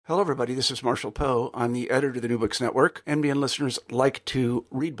Hello, everybody. This is Marshall Poe. I'm the editor of the New Books Network. NBN listeners like to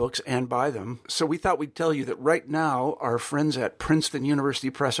read books and buy them. So we thought we'd tell you that right now, our friends at Princeton University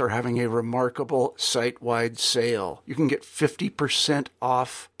Press are having a remarkable site-wide sale. You can get 50%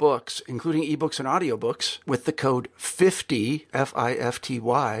 off books, including ebooks and audiobooks, with the code 50,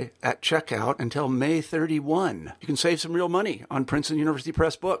 F-I-F-T-Y, at checkout until May 31. You can save some real money on Princeton University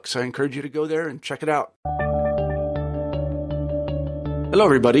Press books. I encourage you to go there and check it out. Hello,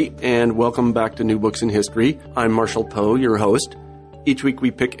 everybody, and welcome back to New Books in History. I'm Marshall Poe, your host. Each week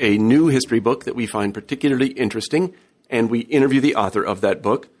we pick a new history book that we find particularly interesting, and we interview the author of that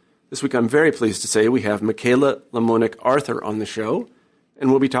book. This week I'm very pleased to say we have Michaela Lamonic Arthur on the show, and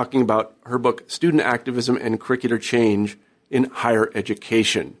we'll be talking about her book, Student Activism and Curricular Change in Higher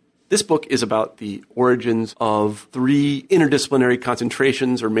Education. This book is about the origins of 3 interdisciplinary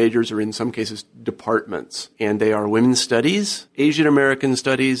concentrations or majors, or in some cases, departments. And they are women's studies, Asian American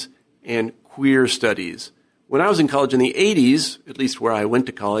studies, and queer studies. When I was in college in the 80s, at least where I went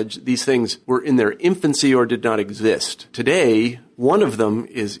to college, these things were in their infancy or did not exist. Today, one of them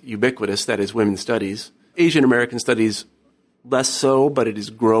is ubiquitous, that is women's studies. Asian American studies, less so, but it is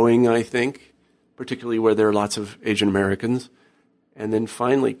growing, I think, particularly where there are lots of Asian Americans. And then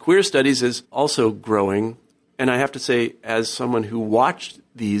finally, queer studies is also growing. And I have to say, as someone who watched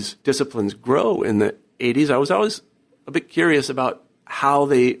these disciplines grow in the 80s, I was always a bit curious about how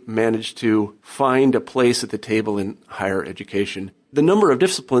they managed to find a place at the table in higher education. The number of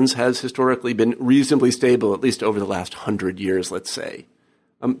disciplines has historically been reasonably stable, at least over the last 100 years, let's say.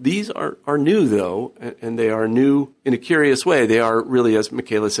 These are new, though, and they are new in a curious way. They are really, as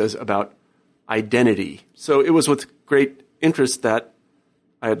Michaela says, about identity. So it was with great interest that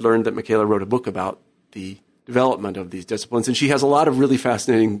I had learned that Michaela wrote a book about the development of these disciplines, and she has a lot of really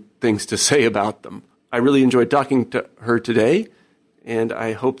fascinating things to say about them. I really enjoyed talking to her today, and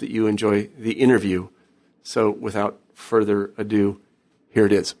I hope that you enjoy the interview. So without further ado, here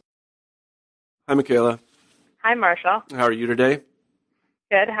it is. Hi, Michaela. Hi, Marshall. How are you today?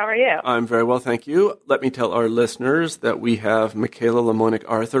 Good. How are you? I'm very well, thank you. Let me tell our listeners that we have Michaela Lamonic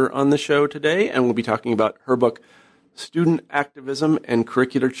Arthur on the show today, and we'll be talking about her book, Student Activism and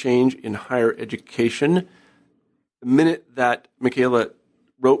Curricular Change in Higher Education. The minute that Michaela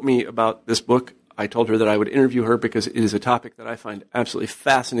wrote me about this book, I told her that I would interview her because it is a topic that I find absolutely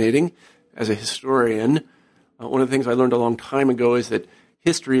fascinating as a historian. One of the things I learned a long time ago is that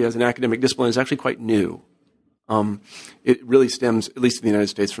history as an academic discipline is actually quite new. It really stems, at least in the United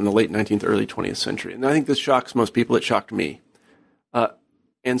States, from the late 19th, early 20th century. And I think this shocks most people. It shocked me.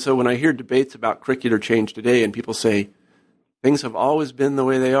 And so when I hear debates about curricular change today and people say, things have always been the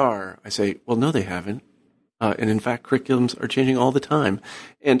way they are, I say, well, no, they haven't. And in fact, curriculums are changing all the time.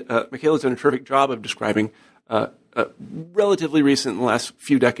 And Michaela's done a terrific job of describing relatively recent, in the last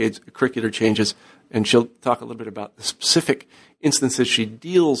few decades, curricular changes. And she'll talk a little bit about the specific instances she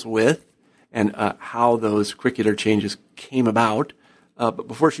deals with and how those curricular changes came about. But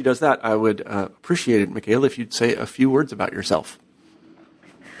before she does that, I would appreciate it, Michaela, if you'd say a few words about yourself.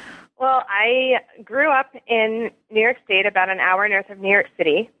 Well, I grew up in New York State, about an hour north of New York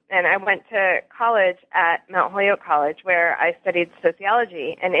City, and I went to college at Mount Holyoke College, where I studied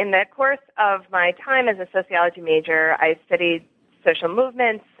sociology. And in the course of my time as a sociology major, I studied social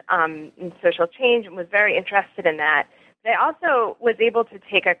movements and social change and was very interested in that. But I also was able to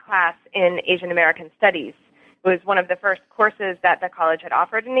take a class in Asian American Studies. It was one of the first courses that the college had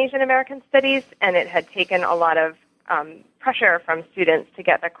offered in Asian American Studies, and it had taken a lot of pressure from students to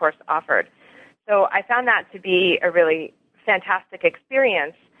get the course offered. So I found that to be a really fantastic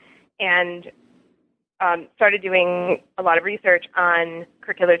experience and started doing a lot of research on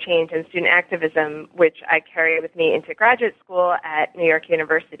curricular change and student activism, which I carry with me into graduate school at New York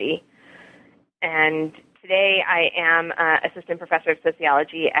University. And today I am assistant professor of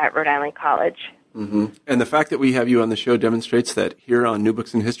sociology at Rhode Island College. Mm-hmm. And the fact that we have you on the show demonstrates that here on New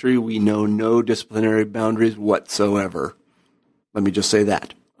Books in History, we know no disciplinary boundaries whatsoever. Let me just say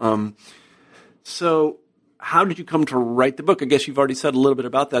that. So how did you come to write the book? I guess you've already said a little bit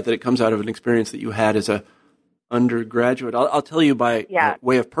about that it comes out of an experience that you had as a undergraduate. I'll tell you by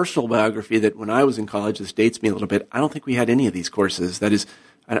way of personal biography that when I was in college, this dates me a little bit, I don't think we had any of these courses. That is,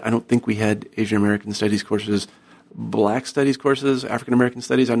 I don't think we had Asian American Studies courses, Black Studies courses, African American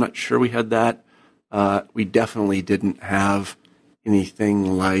Studies. I'm not sure we had that. We definitely didn't have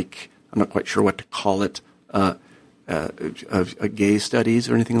anything like, I'm not quite sure what to call it, gay studies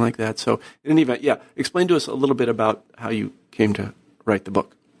or anything like that. So in any event, explain to us a little bit about how you came to write the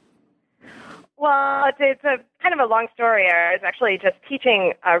book. Well, it's a kind of a long story. I was actually just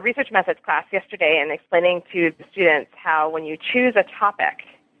teaching a research methods class yesterday and explaining to the students how when you choose a topic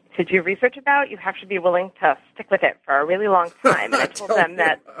to do research about, you have to be willing to stick with it for a really long time. And I told them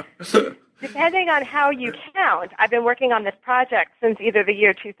that depending on how you count, I've been working on this project since either the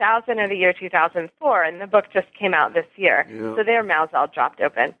year 2000 or the year 2004, and the book just came out this year. Yeah. So their mouths all dropped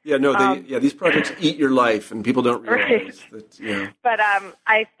open. Yeah, no, these projects eat your life, and people don't realize that. Yeah. But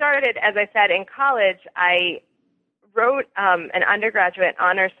I started, as I said, in college. I wrote an undergraduate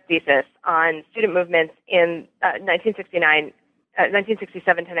honors thesis on student movements in 1967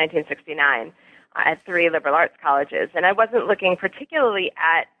 to 1969 at 3 liberal arts colleges. And I wasn't looking particularly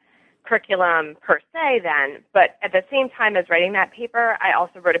at curriculum per se then, but at the same time as writing that paper, I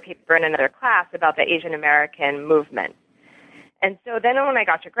also wrote a paper in another class about the Asian American movement. And so then when I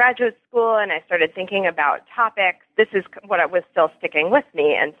got to graduate school and I started thinking about topics, this is what was still sticking with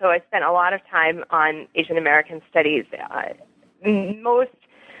me. And so I spent a lot of time on Asian American studies. Most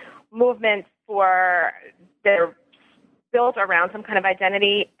movements that are built around some kind of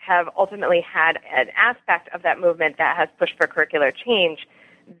identity have ultimately had an aspect of that movement that has pushed for curricular change.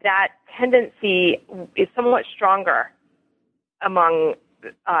 That tendency is somewhat stronger among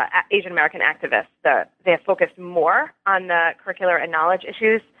Asian American activists. They have focused more on the curricular and knowledge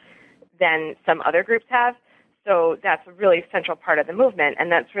issues than some other groups have. So that's a really central part of the movement,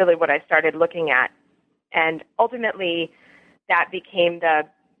 and that's really what I started looking at. And ultimately, that became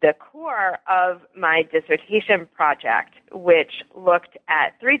the core of my dissertation project, which looked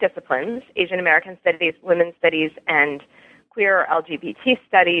at 3 disciplines: Asian American studies, women's studies, and queer or LGBT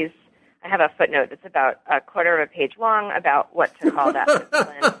studies. I have a footnote that's about a quarter of a page long about what to call that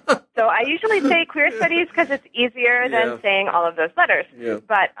discipline. So I usually say queer studies because it's easier than saying all of those letters. Yeah.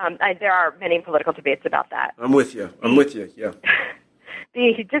 But there are many political debates about that. I'm with you, yeah.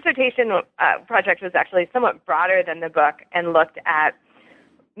 The dissertation project was actually somewhat broader than the book and looked at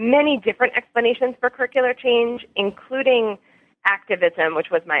many different explanations for curricular change, including activism, which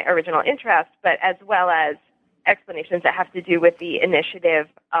was my original interest, but as well as explanations that have to do with the initiative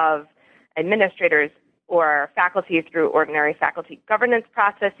of administrators or faculty through ordinary faculty governance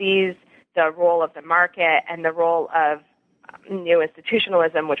processes, the role of the market, and the role of new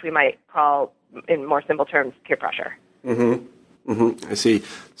institutionalism, which we might call, in more simple terms, peer pressure. Mm-hmm. Mm-hmm. I see.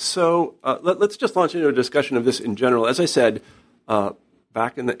 So let's just launch into a discussion of this in general. As I said,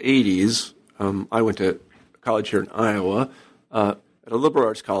 back in the 80s, I went to college here in Iowa at a liberal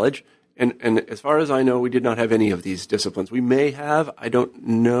arts college. And as far as I know, we did not have any of these disciplines. We may have. I don't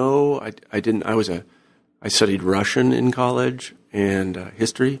know. I didn't. I studied Russian in college and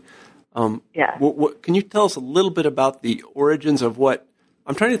history. Can you tell us a little bit about the origins of what?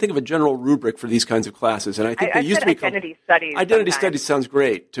 I'm trying to think of a general rubric for these kinds of classes, and I think they used to be identity studies. Identity studies sounds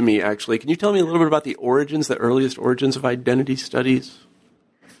great to me, actually. Can you tell me a little bit about the earliest origins of identity studies?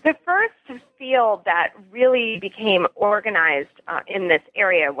 The first field that really became organized in this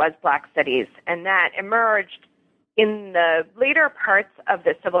area was Black Studies, and that emerged in the later parts of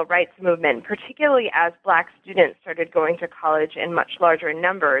the civil rights movement, particularly as Black students started going to college in much larger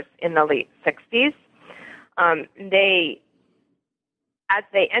numbers in the late 60s. As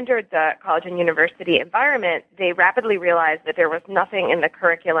they entered the college and university environment, they rapidly realized that there was nothing in the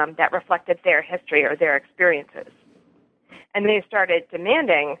curriculum that reflected their history or their experiences. And they started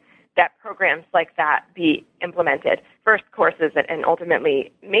demanding that programs like that be implemented, first courses and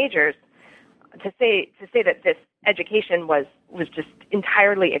ultimately majors, to say that this education was just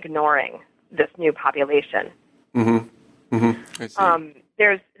entirely ignoring this new population. Mm-hmm. Mm-hmm. I see.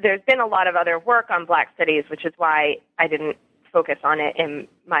 There's been a lot of other work on Black studies, which is why I didn't focus on it in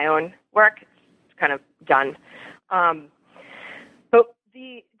my own work. It's kind of done. But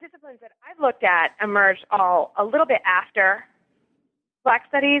the disciplines that I've looked at emerged all a little bit after Black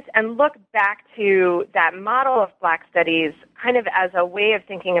Studies and look back to that model of Black Studies kind of as a way of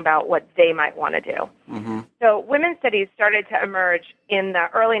thinking about what they might want to do. Mm-hmm. So women's studies started to emerge in the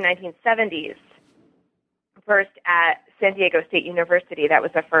early 1970s, first at San Diego State University. That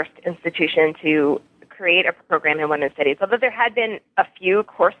was the first institution to create a program in women's studies. Although there had been a few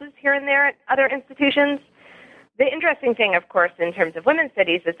courses here and there at other institutions, the interesting thing, of course, in terms of women's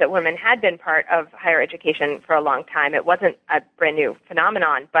studies is that women had been part of higher education for a long time. It wasn't a brand new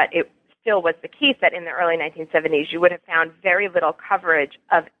phenomenon, but it still was the case that in the early 1970s you would have found very little coverage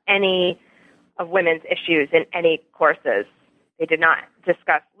of any of women's issues in any courses. They did not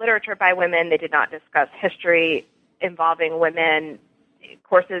discuss literature by women. They did not discuss history involving women.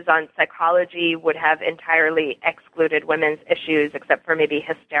 Courses on psychology would have entirely excluded women's issues except for maybe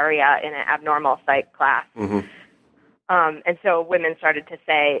hysteria in an abnormal psych class. Mm-hmm. And so women started to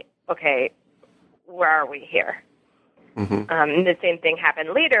say, okay, where are we here? Mm-hmm. The same thing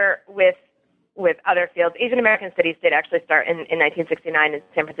happened later with with other fields. Asian American Studies did actually start in 1969 at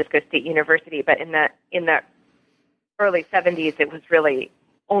San Francisco State University, but in the early 70s, it was really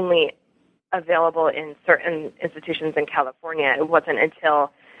only available in certain institutions in California. It wasn't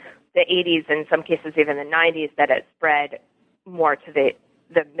until the 80s, in some cases even the 90s, that it spread more to the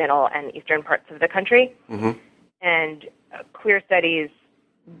middle and eastern parts of the country. Mm-hmm. And queer studies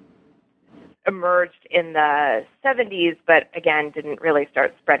emerged in the 70s, but again, didn't really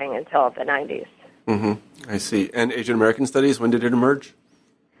start spreading until the 90s. Mm-hmm. I see. And Asian American Studies, when did it emerge?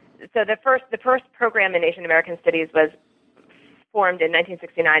 So the first program in Asian American Studies was formed in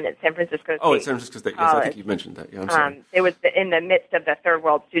 1969 at San Francisco State. Oh, at San Francisco State. Yes, I think you mentioned that. Yeah, I'm sorry. It was in the midst of the Third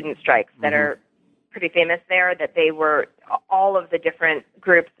World student strikes that are pretty famous there, that they were, all of the different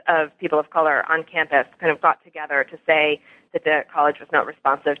groups of people of color on campus kind of got together to say that the college was not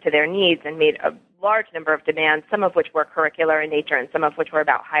responsive to their needs and made a large number of demands, some of which were curricular in nature and some of which were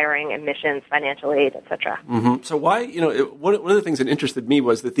about hiring, admissions, financial aid, et cetera. Mm-hmm. So why, one of the things that interested me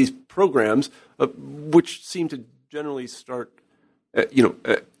was that these programs, which seem to generally start,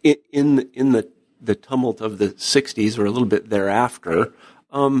 in the tumult of the 60s or a little bit thereafter,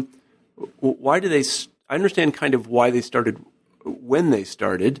 why do they, I understand kind of why they started when they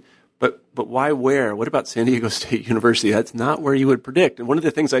started, but why where? What about San Diego State University? That's not where you would predict. And one of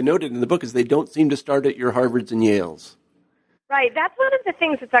the things I noted in the book is they don't seem to start at your Harvards and Yales. Right. That's one of the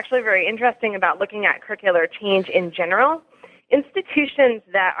things that's actually very interesting about looking at curricular change in general. Institutions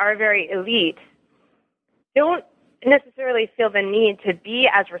that are very elite don't necessarily feel the need to be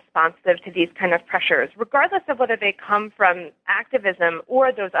as responsive to these kind of pressures, regardless of whether they come from activism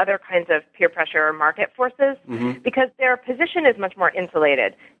or those other kinds of peer pressure or market forces, because their position is much more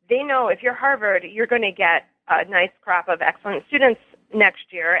insulated. They know if you're Harvard, you're going to get a nice crop of excellent students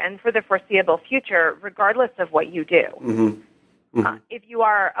next year and for the foreseeable future, regardless of what you do. If you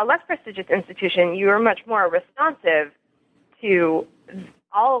are a less prestigious institution, you are much more responsive to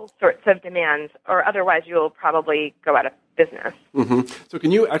all sorts of demands, or otherwise you'll probably go out of business. So can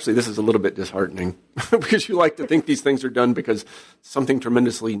you, actually, this is a little bit disheartening, because you like to think these things are done because something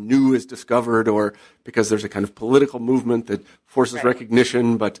tremendously new is discovered or because there's a kind of political movement that forces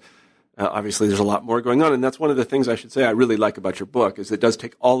recognition, but obviously there's a lot more going on. And that's one of the things I should say I really like about your book, is it does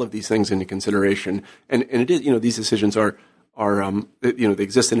take all of these things into consideration. And it is, these decisions are they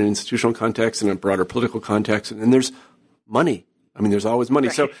exist in an institutional context and a broader political context, and then there's money. I mean, there's always money.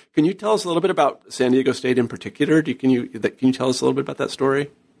 Right. So can you tell us a little bit about San Diego State in particular? Can you tell us a little bit about that story?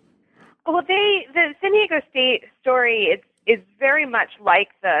 Well, the San Diego State story is very much like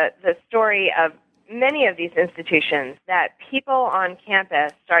the story of many of these institutions, that people on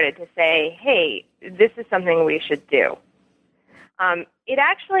campus started to say, hey, this is something we should do. It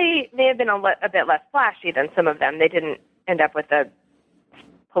actually may have been a bit less flashy than some of them. They didn't end up with the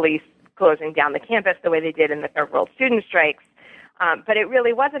police closing down the campus the way they did in the Third World student strikes. But it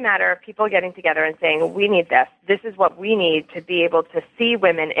really was a matter of people getting together and saying, we need this. This is what we need to be able to see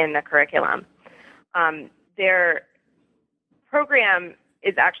women in the curriculum. Their program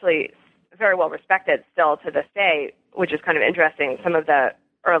is actually very well respected still to this day, which is kind of interesting. Some of the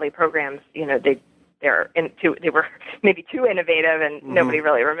early programs, they were maybe too innovative and nobody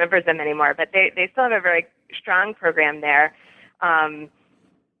really remembers them anymore. But they still have a very strong program there.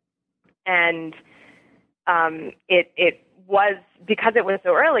 It was, because it was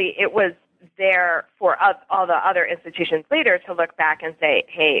so early, it was there for all the other institutions later to look back and say,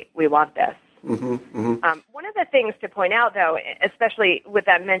 hey, we want this. One of the things to point out, though, especially with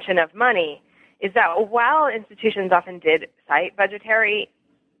that mention of money, is that while institutions often did cite budgetary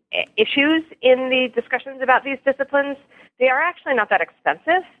issues in the discussions about these disciplines, they are actually not that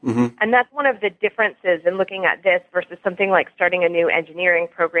expensive. And that's one of the differences in looking at this versus something like starting a new engineering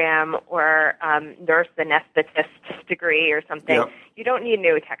program or nurse anesthetist degree or something. Yep. You don't need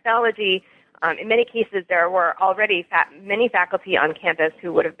new technology. In many cases, there were already many faculty on campus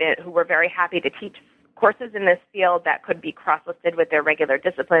who were very happy to teach courses in this field that could be cross-listed with their regular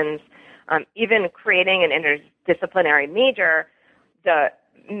disciplines. Even creating an interdisciplinary major, the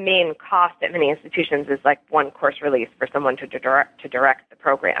main cost at many institutions is like one course release for someone to direct the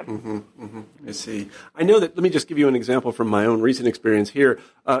program. I see. I know that, let me just give you an example from my own recent experience here.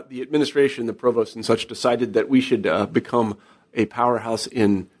 The administration, the provost and such, decided that we should become a powerhouse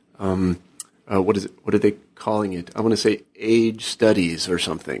in, what are they calling it? I want to say age studies or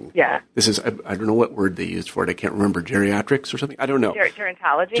something. Yeah. This is, I don't know what word they used for it. I can't remember. Geriatrics or something? I don't know.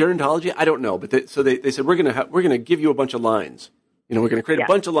 Gerontology? Gerontology? I don't know. But they said, we're going to give you a bunch of lines. We're going to create a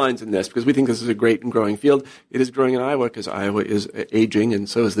bunch of lines in this because we think this is a great and growing field. It is growing in Iowa because Iowa is aging, and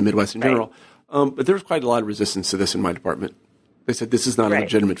so is the Midwest in general. But there was quite a lot of resistance to this in my department. They said this is not a Right.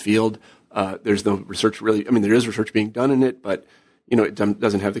 legitimate field. There's no research really. I mean, there is research being done in it, but it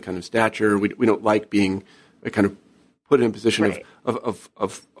doesn't have the kind of stature. We don't like being kind of put in a position Right.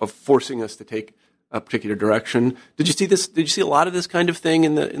 of forcing us to take a particular direction. Did you see this? Did you see a lot of this kind of thing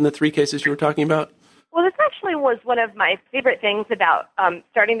in the three cases you were talking about? Well, this actually was one of my favorite things about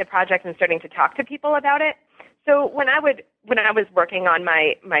starting the project and starting to talk to people about it. So when I was working on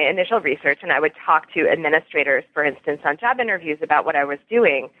my initial research and I would talk to administrators, for instance, on job interviews about what I was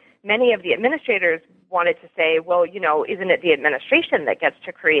doing, many of the administrators wanted to say, well, isn't it the administration that gets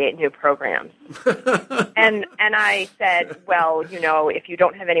to create new programs? and I said, well, if you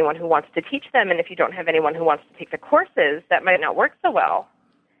don't have anyone who wants to teach them and if you don't have anyone who wants to take the courses, that might not work so well.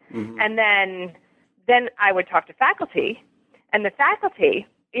 Mm-hmm. And then I would talk to faculty, and the faculty,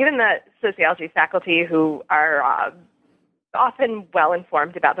 even the sociology faculty who are often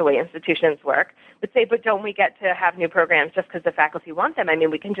well-informed about the way institutions work, would say, but don't we get to have new programs just because the faculty want them? I mean,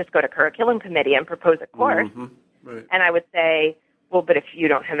 we can just go to curriculum committee and propose a course. Mm-hmm. Right. And I would say, well, but if you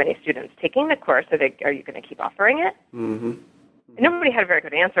don't have any students taking the course, are you going to keep offering it? Mm-hmm. And nobody had a very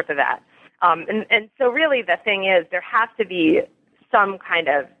good answer for that. And so really the thing is there has to be some kind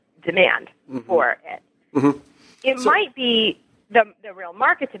of demand mm-hmm. for it. Mm-hmm. It might be the real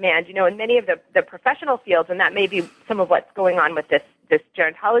market demand, in many of the professional fields, and that may be some of what's going on with this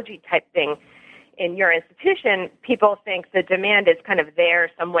gerontology type thing in your institution. People think the demand is kind of there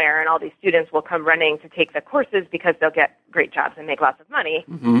somewhere, and all these students will come running to take the courses because they'll get great jobs and make lots of money,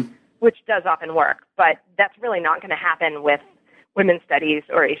 mm-hmm. which does often work. But that's really not going to happen with women's studies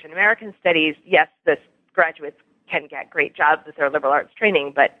or Asian American studies. Yes, the graduates can get great jobs with their liberal arts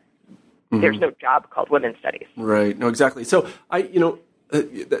training, but there's no job called women's studies. Right. No, exactly. So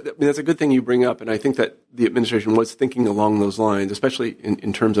that's a good thing you bring up, and I think that the administration was thinking along those lines, especially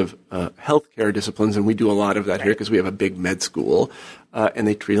in terms of healthcare disciplines, and we do a lot of that right. here because we have a big med school, and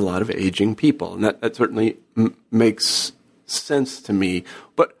they treat a lot of aging people, and that certainly makes sense to me.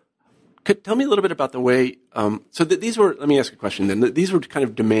 But tell me a little bit about the way. So that these were. Let me ask a question then. These were kind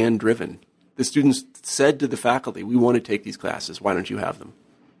of demand driven. The students said to the faculty, "We want to take these classes. Why don't you have them?"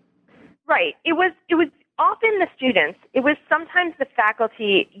 Right. It was often the students. It was sometimes the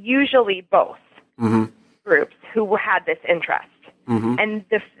faculty, usually both mm-hmm. groups who had this interest. Mm-hmm. And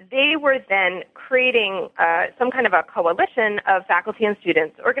they were then creating some kind of a coalition of faculty and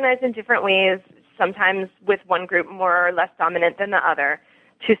students organized in different ways, sometimes with one group more or less dominant than the other,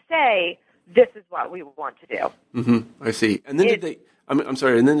 to say, this is what we want to do. Mm-hmm. I see. And then I'm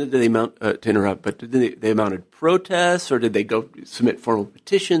sorry, and then did they mount, to interrupt, but did they mounted protests, or did they go submit formal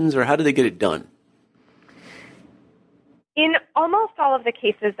petitions, or how did they get it done? In almost all of the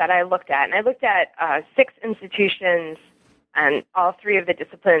cases that I looked at, and I looked at 6 institutions and all 3 of the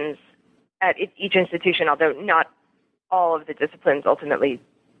disciplines at each institution, although not all of the disciplines ultimately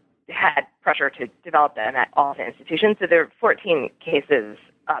had pressure to develop them at all the institutions. So there are 14 cases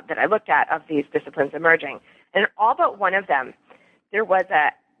that I looked at of these disciplines emerging. And all but one of them, there was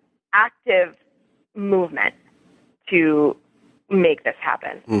an active movement to make this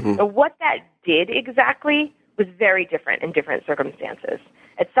happen. Mm-hmm. So what that did exactly was very different in different circumstances.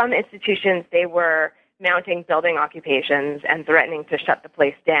 At some institutions, they were mounting building occupations and threatening to shut the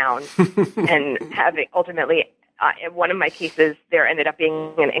place down and having ultimately, in one of my cases, there ended up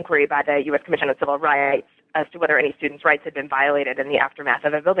being an inquiry by the U.S. Commission on Civil Rights as to whether any students' rights had been violated in the aftermath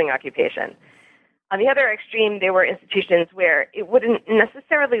of a building occupation. On the other extreme, there were institutions where it wouldn't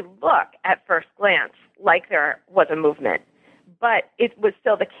necessarily look at first glance like there was a movement, but it was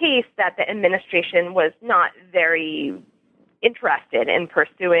still the case that the administration was not very interested in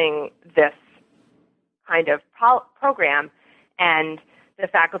pursuing this kind of program, and the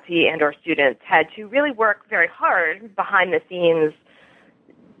faculty and or students had to really work very hard behind the scenes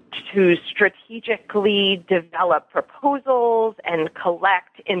to strategically develop proposals and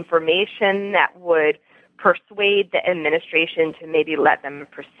collect information that would persuade the administration to maybe let them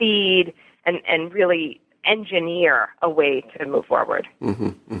proceed and really engineer a way to move forward. Mm-hmm,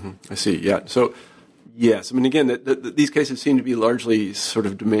 mm-hmm. I see, yeah. So, yes, I mean, again, these cases seem to be largely sort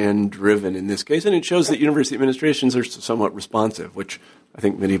of demand-driven in this case, and it shows that university administrations are somewhat responsive, which I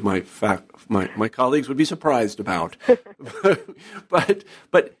think many of my colleagues would be surprised about. but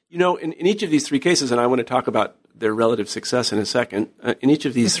in each of these 3 cases, and I want to talk about their relative success in a second, in each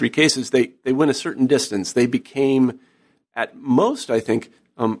of these 3 cases, they went a certain distance. They became, at most, I think,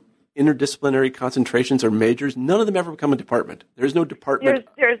 interdisciplinary concentrations or majors. None of them ever become a department. There's no department.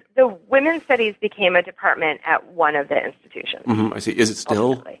 There's the women's studies became a department at one of the institutions. Mm-hmm, I see. Is it still?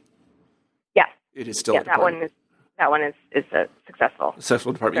 Ultimately. Yes. It is still a that one department. that one is a successful.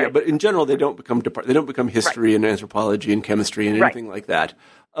 Successful department, yeah. But in general, they don't become history and anthropology and chemistry and anything like that.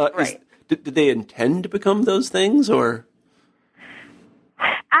 Did they intend to become those things, or?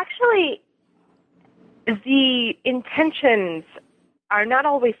 Actually, the intentions are not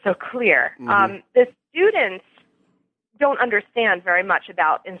always so clear. The students don't understand very much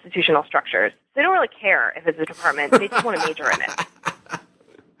about institutional structures. They don't really care if it's a department. They just want to major in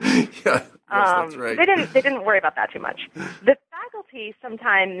it. Yeah, that's right. They didn't worry about that too much. The faculty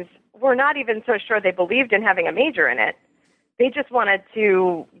sometimes were not even so sure they believed in having a major in it. They just wanted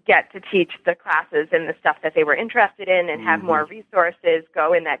to get to teach the classes and the stuff that they were interested in and have more resources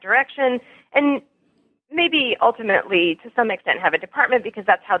go in that direction, and maybe ultimately, to some extent, have a department, because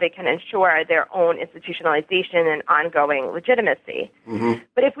that's how they can ensure their own institutionalization and ongoing legitimacy.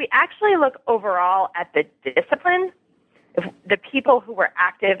 But if we actually look overall at the discipline, if the people who were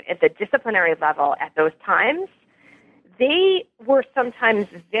active at the disciplinary level at those times, they were sometimes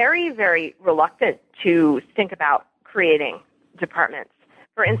very, very reluctant to think about creating departments.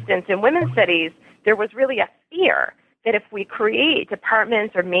 For instance, in women's studies, there was really a fear that if we create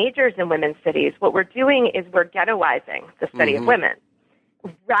departments or majors in women's studies, what we're doing is we're ghettoizing the study of women,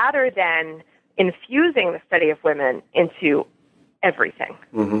 rather than infusing the study of women into everything.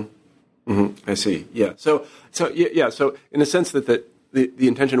 I see. Yeah. So in a sense that the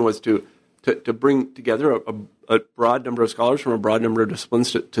intention was to bring together a broad number of scholars from a broad number of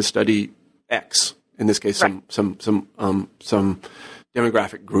disciplines to study X. In this case, some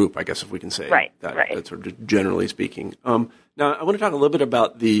demographic group, I guess, if we can say that sort of generally speaking. Now, I want to talk a little bit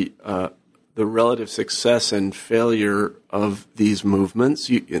about the relative success and failure of these movements,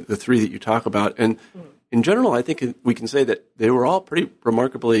 the three that you talk about. And in general, I think we can say that they were all pretty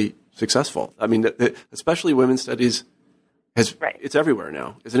remarkably successful. I mean, especially women's studies. It's everywhere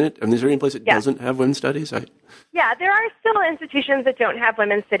now, isn't it? I mean, is there any place that doesn't have women's studies? Yeah, there are still institutions that don't have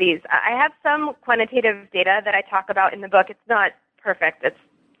women's studies. I have some quantitative data that I talk about in the book. It's not perfect. It's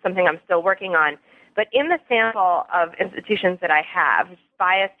something I'm still working on. But in the sample of institutions that I have, it's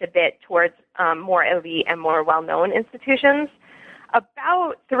biased a bit towards more elite and more well-known institutions.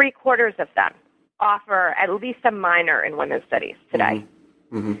 About 3/4 of them offer at least a minor in women's studies today.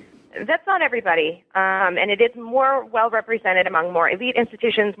 That's not everybody, and it is more well-represented among more elite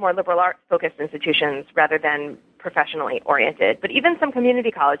institutions, more liberal arts-focused institutions, rather than professionally oriented. But even some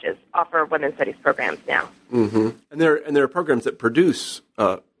community colleges offer women's studies programs now. And there are programs that produce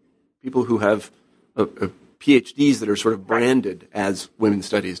people who have PhDs that are sort of branded as women's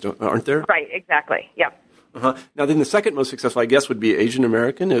studies, aren't there? Right, exactly, yeah. Now, then the second most successful, I guess, would be Asian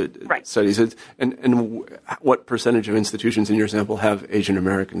American studies. And what percentage of institutions in your sample have Asian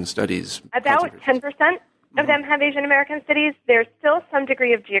American studies? About 10% of them have Asian American studies. There's still some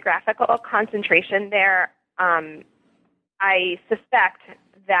degree of geographical concentration there. I suspect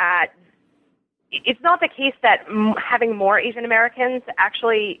that it's not the case that having more Asian Americans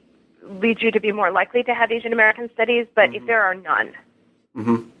actually leads you to be more likely to have Asian American studies, but if there are none,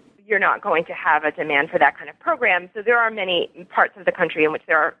 you're not going to have a demand for that kind of program. So there are many parts of the country in which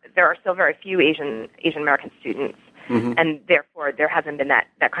there are still very few Asian American students, and therefore there hasn't been that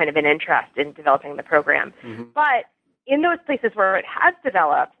kind of an interest in developing the program. But in those places where it has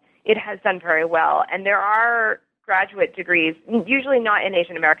developed, it has done very well, and there are graduate degrees, usually not in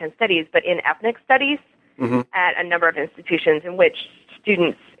Asian American studies, but in ethnic studies at a number of institutions in which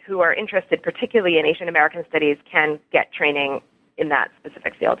students who are interested particularly in Asian American studies can get training in that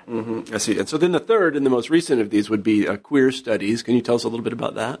specific field. I see. And so then the third and the most recent of these would be queer studies. Can you tell us a little bit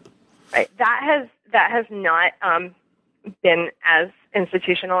about that? Right. That has not been as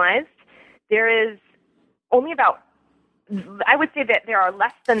institutionalized. There is only about, I would say that there are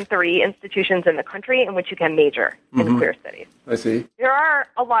less than 3 institutions in the country in which you can major in queer studies. I see. There are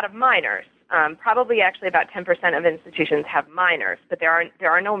a lot of minors. Probably actually about 10% of institutions have minors, but there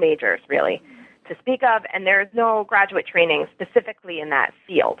are no majors really to speak of, and there is no graduate training specifically in that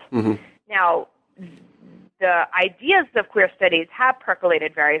field. Now, the ideas of queer studies have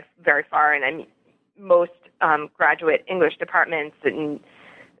percolated very, very far, and most graduate English departments and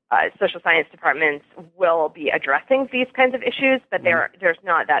social science departments will be addressing these kinds of issues, but there's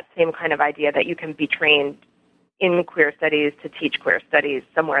not that same kind of idea that you can be trained in queer studies to teach queer studies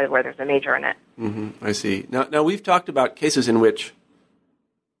somewhere where there's a major in it. I see. Now we've talked about cases in which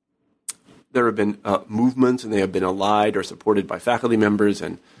there have been movements, and they have been allied or supported by faculty members,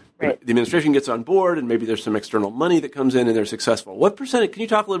 and the administration gets on board, and maybe there's some external money that comes in, and they're successful. What percentage? Can you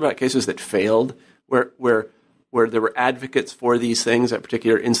talk a little about cases that failed, where there were advocates for these things at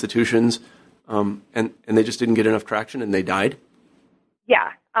particular institutions, and they just didn't get enough traction, and they died?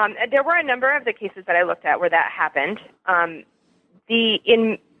 Yeah, There were a number of the cases that I looked at where that happened.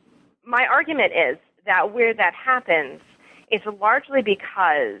 My argument is that where that happens is largely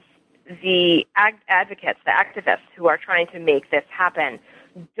because the advocates, the activists who are trying to make this happen,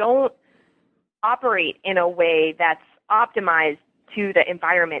 don't operate in a way that's optimized to the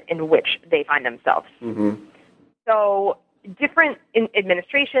environment in which they find themselves. Mm-hmm. So different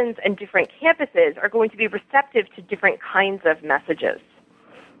administrations and different campuses are going to be receptive to different kinds of messages.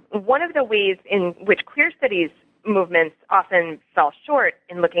 One of the ways in which queer studies movements often fell short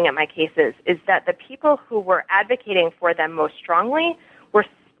in looking at my cases is that the people who were advocating for them most strongly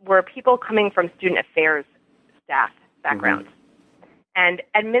were people coming from student affairs staff backgrounds. Mm-hmm. And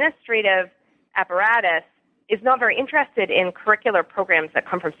administrative apparatus is not very interested in curricular programs that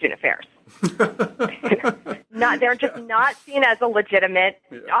come from student affairs. They're just not seen as a legitimate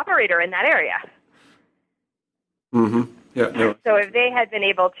operator in that area. Mm-hmm. Yeah, no. So if they had been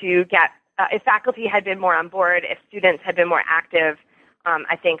able to get, if faculty had been more on board, if students had been more active,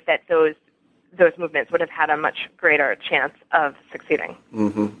 I think that those movements would have had a much greater chance of succeeding.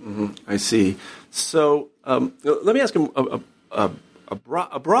 Mm-hmm, mm-hmm. I see. So let me ask him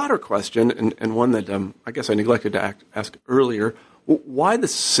a broader question, and one that I guess I neglected to ask earlier. Why the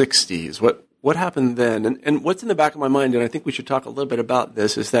 60s? What happened then? And what's in the back of my mind, and I think we should talk a little bit about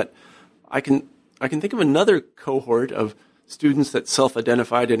this, is that I can think of another cohort of students that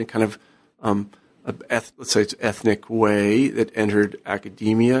self-identified in a kind of let's say it's ethnic way that entered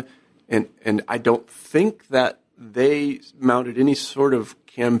academia, and I don't think that they mounted any sort of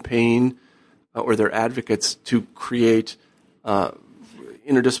campaign or their advocates to create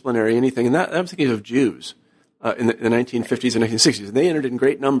interdisciplinary anything. And that I'm thinking of Jews in the 1950s and 1960s. And they entered in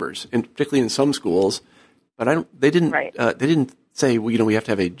great numbers, and particularly in some schools. But they didn't say, well, we have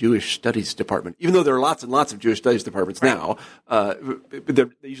to have a Jewish studies department, even though there are lots and lots of Jewish studies departments now. But they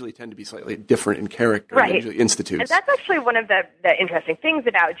usually tend to be slightly different in character. Right. Usually institutes. And that's actually one of the interesting things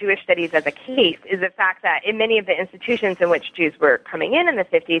about Jewish studies as a case is the fact that in many of the institutions in which Jews were coming in the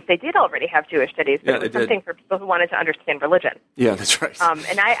 50s, they did already have Jewish studies, but it was something for people who wanted to understand religion. Yeah, that's right.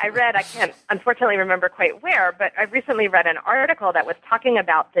 And I read, I can't unfortunately remember quite where, but I recently read an article that was talking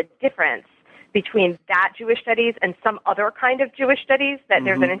about the difference between that Jewish studies and some other kind of Jewish studies that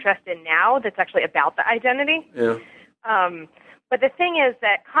there's an interest in now that's actually about the identity. Yeah. But the thing is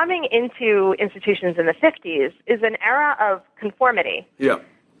that coming into institutions in the 50s is an era of conformity. Yeah.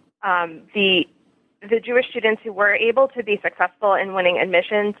 The Jewish students who were able to be successful in winning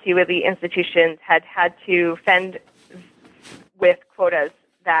admission to the institutions had to fend with quotas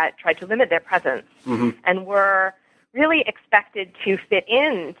that tried to limit their presence and were really expected to fit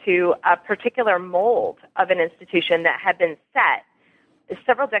into a particular mold of an institution that had been set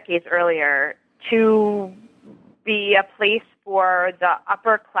several decades earlier to be a place for the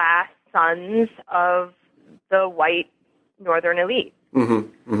upper class sons of the white northern elite.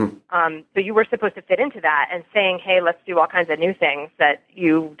 Mm-hmm. Mm-hmm. So you were supposed to fit into that, and saying, hey, let's do all kinds of new things that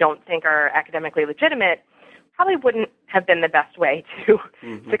you don't think are academically legitimate probably wouldn't have been the best way to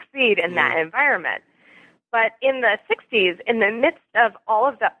succeed in that environment. But in the 60s, in the midst of all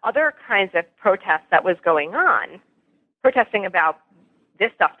of the other kinds of protests that was going on, protesting about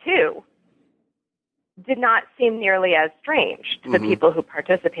this stuff too, did not seem nearly as strange to the people who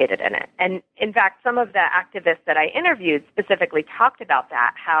participated in it. And in fact, some of the activists that I interviewed specifically talked about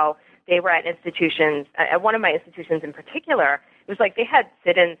that, how they were at institutions, at one of my institutions in particular, it was like they had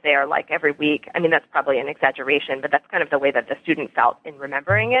sit-ins there like every week. I mean, that's probably an exaggeration, but that's kind of the way that the student felt in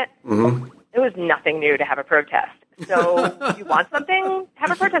remembering it. Mm-hmm. It was nothing new to have a protest. So you want something?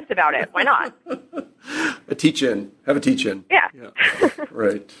 Have a protest about it. Why not? A teach-in. Have a teach-in. Yeah.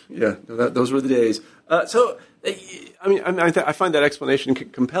 Right. Yeah. No, those were the days. I find that explanation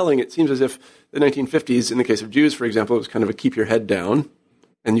compelling. It seems as if the 1950s, in the case of Jews, for example, it was kind of a keep your head down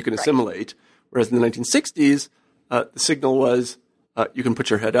and you can assimilate. Whereas in the 1960s, the signal was you can put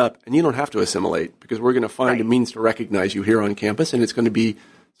your head up and you don't have to assimilate because we're going to find a means to recognize you here on campus, and it's going to be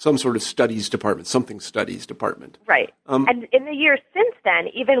some sort of studies department, something studies department. Right. And in the years since then,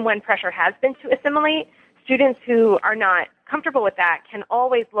 even when pressure has been to assimilate, students who are not comfortable with that can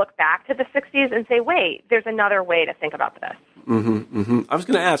always look back to the 60s and say, wait, there's another way to think about this. Mm-hmm, mm-hmm. I was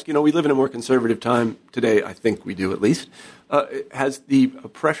going to ask, we live in a more conservative time today. I think we do, at least. Has the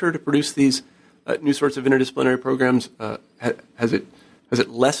pressure to produce these new sorts of interdisciplinary programs, has it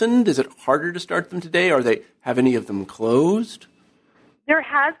lessened? Is it harder to start them today? Have any of them closed? There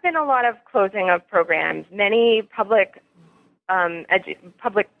has been a lot of closing of programs. Many public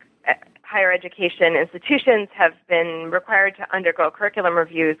higher education institutions have been required to undergo curriculum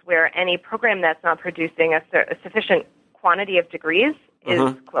reviews where any program that's not producing a sufficient quantity of degrees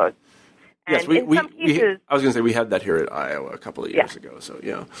is closed. Yes, and in some cases, I was going to say we had that here at Iowa a couple of years ago. So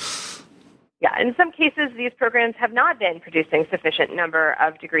yeah. Yeah, in some cases, these programs have not been producing sufficient number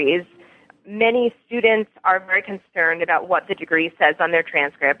of degrees. Many students are very concerned about what the degree says on their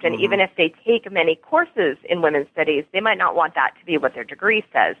transcript, and even if they take many courses in women's studies, they might not want that to be what their degree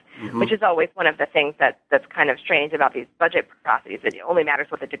says, which is always one of the things that's kind of strange about these budget processes. It only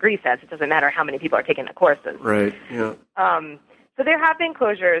matters what the degree says. It doesn't matter how many people are taking the courses. Right, yeah. So there have been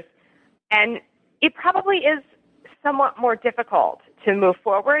closures, and it probably is somewhat more difficult to move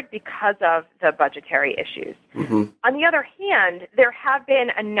forward because of the budgetary issues. On the other hand, there have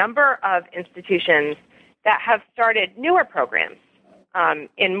been a number of institutions that have started newer programs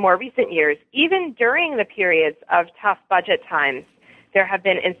in more recent years. Even during the periods of tough budget times, there have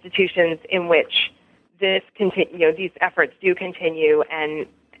been institutions in which these efforts do continue and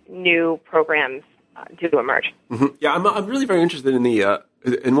new programs do emerge. Yeah, I'm really very interested in the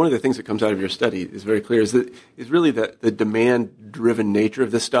and one of the things that comes out of your study is very clear is really the demand-driven nature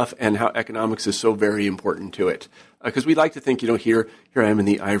of this stuff and how economics is so very important to it. Because we like to think, here I am in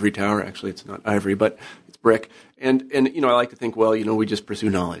the ivory tower. Actually, it's not ivory, but it's brick. And I like to think, well, we just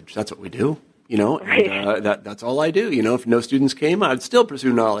pursue knowledge. That's what we do. And that's all I do. If no students came, I'd still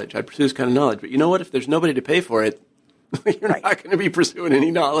pursue knowledge. I'd pursue this kind of knowledge. But you know what? If there's nobody to pay for it, you're not going to be pursuing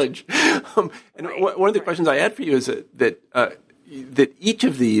any knowledge. One of the questions I had for you is that each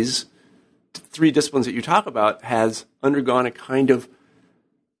of these three disciplines that you talk about has undergone a kind of,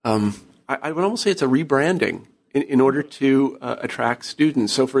 I would almost say it's a rebranding in order to attract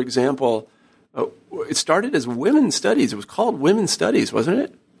students. So, for example, it started as women's studies. It was called women's studies, wasn't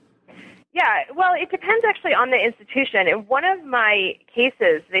it? Yeah, well, it depends actually on the institution. In one of my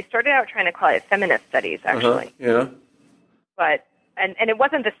cases, they started out trying to call it feminist studies, actually. Yeah. But and it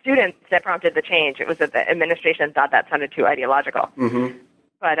wasn't the students that prompted the change. It was that the administration thought that sounded too ideological.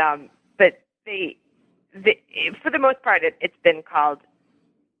 But they for the most part, it's been called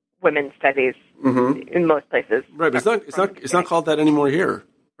women's studies in most places. Right, but it's not called that anymore here.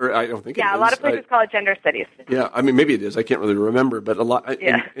 Or I don't think it is. Yeah, a lot of places call it gender studies. Yeah, I mean, maybe it is. I can't really remember. But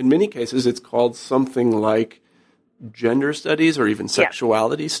in many cases, it's called something like gender studies or even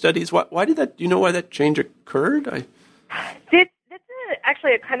sexuality studies. Why did that? Do you know why that change occurred? This is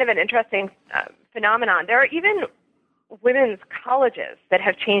actually a kind of an interesting phenomenon. There are even women's colleges that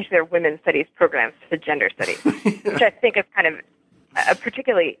have changed their women's studies programs to gender studies, which I think is kind of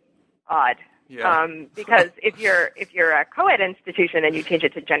particularly odd. Yeah. Because if you're a co-ed institution and you change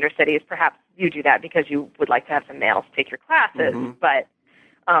it to gender studies, perhaps you do that because you would like to have some males take your classes. But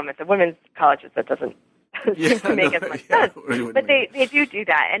at the women's colleges, that doesn't seem to make as much sense. But they do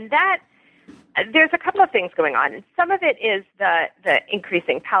that, and that. There's a couple of things going on. And some of it is the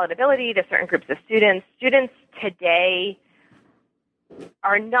increasing palatability to certain groups of students. Students today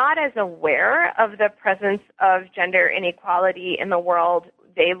are not as aware of the presence of gender inequality in the world.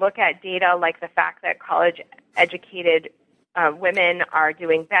 They look at data like the fact that college-educated women are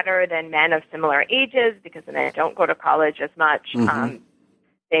doing better than men of similar ages because the men don't go to college as much.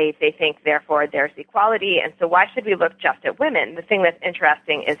 They think, therefore, there's equality, and so why should we look just at women? The thing that's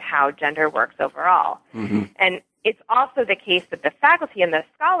interesting is how gender works overall. And it's also the case that the faculty and the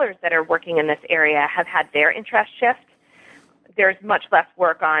scholars that are working in this area have had their interest shift. There's much less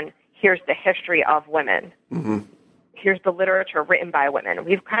work on, here's the history of women. Here's the literature written by women.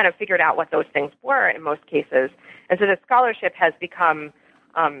 We've kind of figured out what those things were in most cases. And so the scholarship has become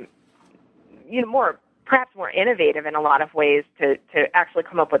perhaps more innovative in a lot of ways to actually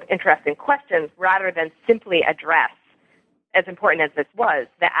come up with interesting questions rather than simply address, as important as this was,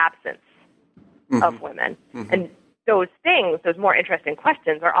 the absence of women. And those more interesting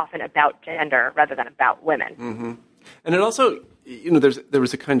questions are often about gender rather than about women. And it also, there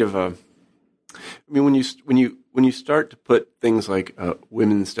was a kind of when you start to put things like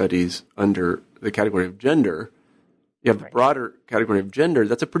women's studies under the category of gender, you have the broader category of gender.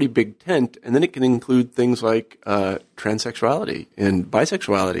 That's a pretty big tent, and then it can include things like transsexuality and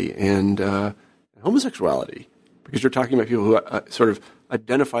bisexuality and homosexuality, because you're talking about people who sort of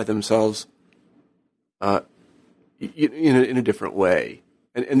identify themselves in a different way,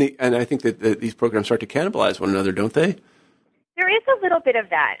 and I think that these programs start to cannibalize one another, don't they? There is a little bit of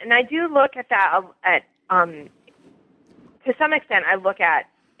that, and I do look at that to some extent. I look at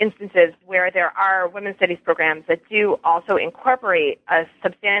instances where there are women's studies programs that do also incorporate a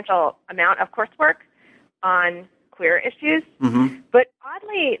substantial amount of coursework on queer issues. But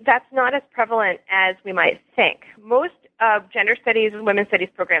oddly, that's not as prevalent as we might think. Most gender studies and women's studies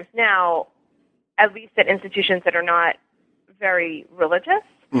programs now, at least at institutions that are not very religious,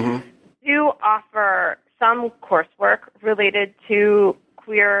 do offer some coursework related to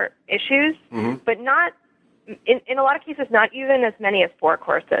queer issues, but not, in a lot of cases, not even as many as 4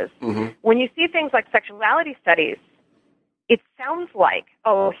 courses. When you see things like sexuality studies, it sounds like,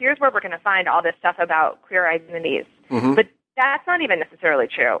 oh, here's where we're going to find all this stuff about queer identities. But that's not even necessarily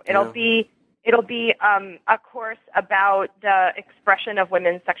true. It'll be a course about the expression of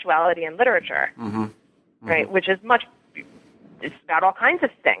women's sexuality in literature, right? Which is it's about all kinds of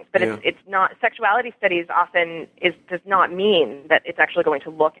things, but it's not. Sexuality studies often does not mean that it's actually going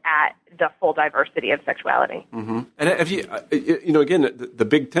to look at the full diversity of sexuality. And if you, again, the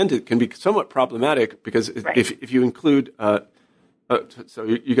Big Tent can be somewhat problematic because if you include, so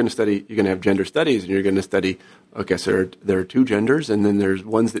you're going to have gender studies, and you're going to study. Okay, so there are 2 genders, and then there's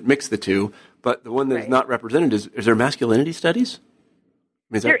ones that mix the 2. But the one that is not represented is there masculinity studies?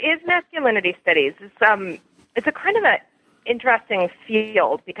 There is masculinity studies. It's a kind of a interesting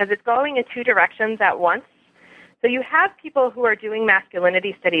field because it's going in 2 directions at once. So you have people who are doing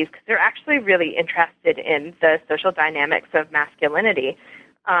masculinity studies because they're actually really interested in the social dynamics of masculinity.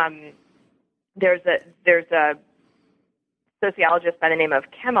 There's a sociologist by the name of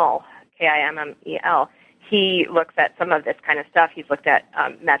Kimmel, Kimmel. He looks at some of this kind of stuff. He's looked at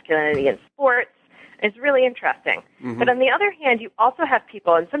masculinity in sports. It's really interesting. But on the other hand, you also have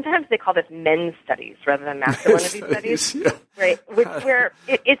people, and sometimes they call this men's studies rather than masculinity studies, right? Where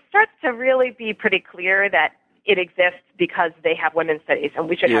it starts to really be pretty clear that it exists because they have women's studies, and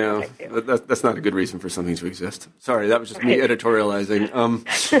we should have it too. That's not a good reason for something to exist. Sorry, that was just me editorializing.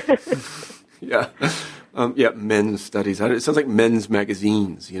 Men's studies. It sounds like men's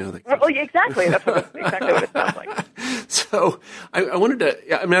magazines, Exactly. That's exactly what it sounds like. So I wanted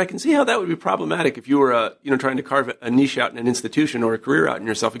to, I can see how that would be problematic if you were, trying to carve a niche out in an institution or a career out in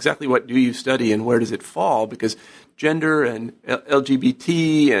yourself. Exactly what do you study and where does it fall? Because gender and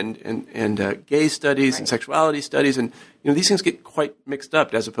LGBT and gay studies and sexuality studies and, these things get quite mixed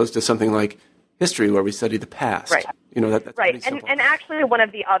up as opposed to something like history where we study the past. Right. That's right. pretty simple. And actually one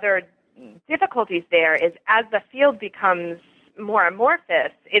of the other difficulties there is as the field becomes more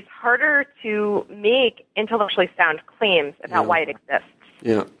amorphous, it's harder to make intellectually sound claims about why it exists.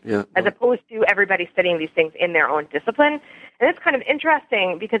 As opposed to everybody studying these things in their own discipline. And it's kind of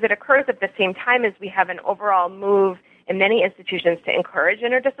interesting because it occurs at the same time as we have an overall move in many institutions to encourage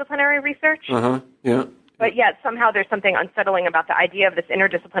interdisciplinary research. But yet somehow there's something unsettling about the idea of this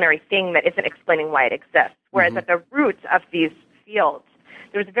interdisciplinary thing that isn't explaining why it exists. Whereas at the roots of these fields,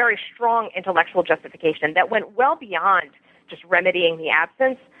 there was a very strong intellectual justification that went well beyond just remedying the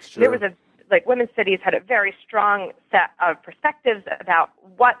absence. There was women's studies had a very strong set of perspectives about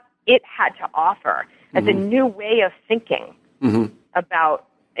what it had to offer as a new way of thinking about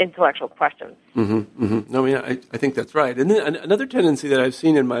intellectual questions. No, I think that's right. And then another tendency that I've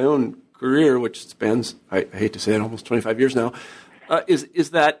seen in my own career, which spans, I hate to say it, almost 25 years now, is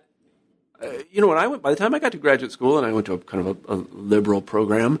that, when by the time I got to graduate school and I went to a kind of a liberal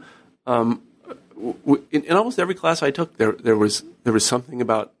program, in almost every class I took, there was something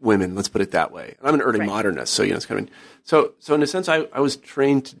about women. Let's put it that way. And I'm an early modernist, so it's kind of so in a sense, I was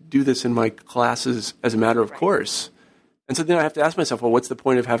trained to do this in my classes as a matter of course. And so then I have to ask myself, well, what's the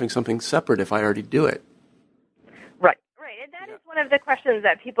point of having something separate if I already do it? Right. And that is one of the questions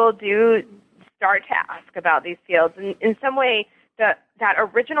that people do start to ask about these fields. And in some way, that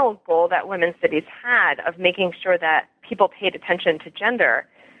original goal that women's studies had of making sure that people paid attention to gender,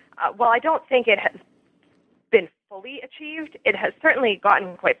 while I don't think it has been fully achieved, it has certainly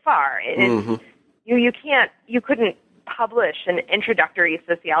gotten quite far. You couldn't publish an introductory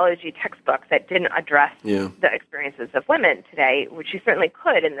sociology textbook that didn't address the experiences of women today, which you certainly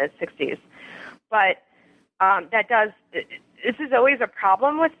could in the 60s. But this is always a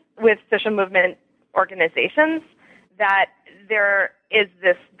problem with social movement organizations, that there is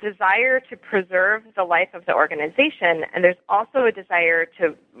this desire to preserve the life of the organization, and there's also a desire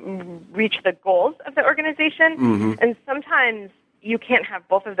to reach the goals of the organization. And sometimes you can't have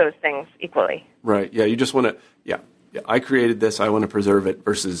both of those things equally. Right. Yeah. You just want to. I created this. I want to preserve it.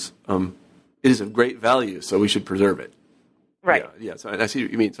 Versus, it is of great value, so we should preserve it. Right. Yeah. So I see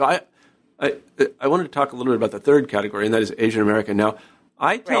what you mean. So I wanted to talk a little bit about the third category, and that is Asian American. Now,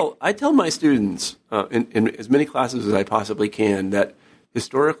 I tell my students in as many classes as I possibly can that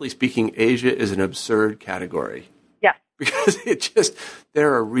historically speaking, Asia is an absurd category. Yeah. Because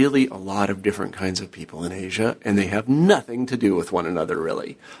there are really a lot of different kinds of people in Asia, and they have nothing to do with one another,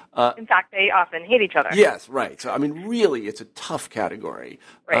 really. In fact, they often hate each other. Yes, right. So, really, it's a tough category.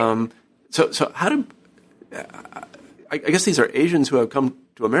 Right. So how do... I guess these are Asians who have come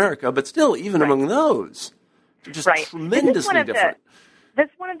to America, but still, even among those, they're just tremendously different.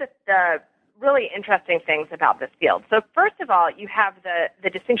 That's one of the really interesting things about this field. So first of all, you have the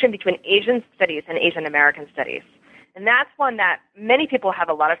distinction between Asian studies and Asian American studies. And that's one that many people have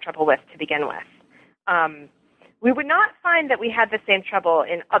a lot of trouble with to begin with. We would not find that we had the same trouble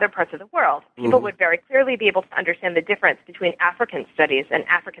in other parts of the world. People would very clearly be able to understand the difference between African studies and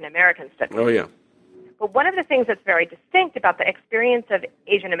African American studies. Oh, yeah. But one of the things that's very distinct about the experience of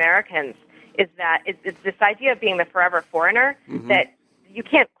Asian Americans is that it's this idea of being the forever foreigner, that you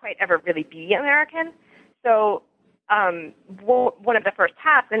can't quite ever really be American. So one of the first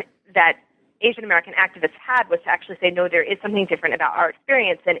tasks that Asian American activists had was to actually say, no, there is something different about our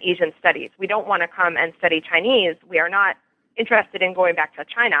experience than Asian studies. We don't want to come and study Chinese. We are not interested in going back to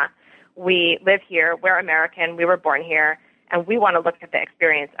China. We live here. We're American. We were born here. And we want to look at the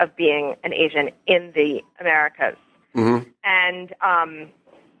experience of being an Asian in the Americas. And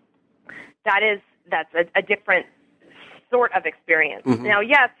that's a different sort of experience. Now,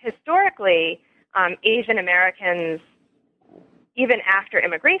 yes, historically, Asian Americans, even after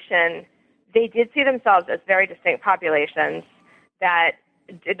immigration, they did see themselves as very distinct populations that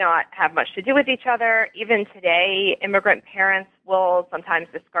did not have much to do with each other. Even today, immigrant parents will sometimes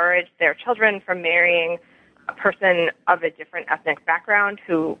discourage their children from marrying a person of a different ethnic background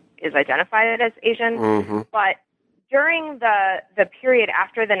who is identified as Asian. But during the period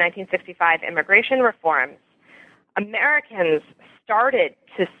after the 1965 immigration reforms, Americans started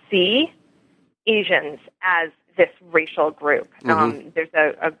to see Asians as this racial group. There's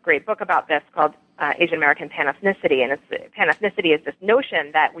a great book about this called Asian American Panethnicity, and panethnicity is this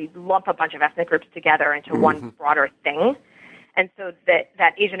notion that we lump a bunch of ethnic groups together into one broader thing. And so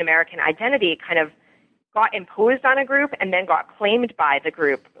that Asian American identity kind of got imposed on a group and then got claimed by the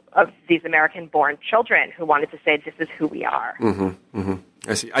group of these American-born children who wanted to say, this is who we are.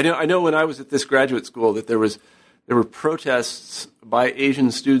 I see. I know when I was at this graduate school that there were protests by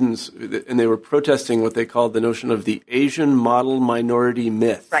Asian students, and they were protesting what they called the notion of the Asian model minority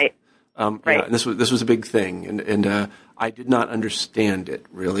myth. Right. Yeah, and this was a big thing, and I did not understand it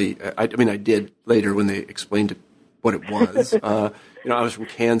really. I mean, I did later when they explained what it was. I was from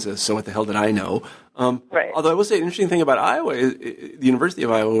Kansas, so what the hell did I know? Right. Although I will say, an interesting thing about Iowa, the University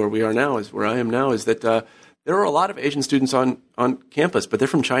of Iowa, where I am now, is that there are a lot of Asian students on campus, but they're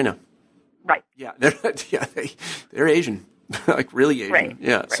from China. Right. Yeah, they're Asian, like really Asian. Right.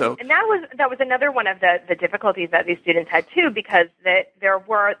 Yeah. Right. So, and that was another one of the difficulties that these students had too, because there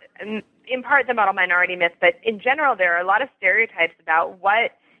were, in part, the model minority myth, but in general, there are a lot of stereotypes about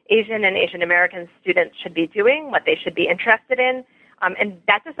what Asian and Asian American students should be doing, what they should be interested in, and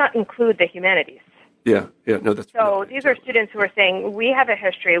that does not include the humanities. Yeah, no, that's so. These are students who are saying, we have a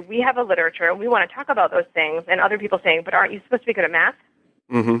history, we have a literature, and we want to talk about those things, and other people saying, but aren't you supposed to be good at math?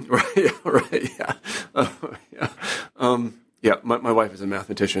 Right. Yeah. My wife is a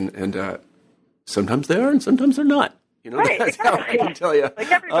mathematician, and sometimes they are, and sometimes they're not. Right, that's exactly. how I can tell you.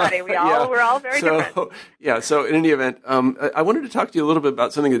 Like everybody, we're all very different. Yeah. So in any event, I wanted to talk to you a little bit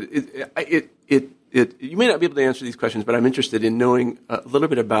about something that you may not be able to answer these questions, but I'm interested in knowing a little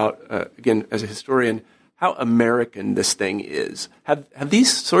bit about, again, as a historian, how American this thing is. Have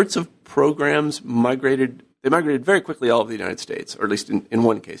these sorts of programs migrated? They migrated very quickly all over the United States, or at least in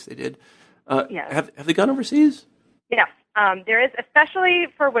one case they did. Yes. Have they gone overseas? Yes. There is, especially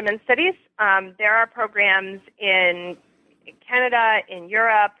for women's studies, there are programs in Canada, in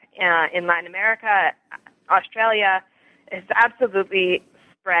Europe, in Latin America, Australia. It's absolutely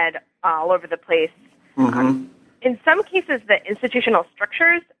spread all over the place. In some cases, the institutional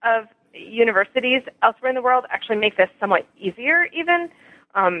structures of universities elsewhere in the world actually make this somewhat easier even.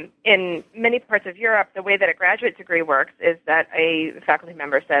 In many parts of Europe, the way that a graduate degree works is that a faculty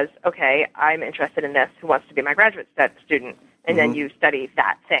member says, okay, I'm interested in this, who wants to be my graduate student? And then you study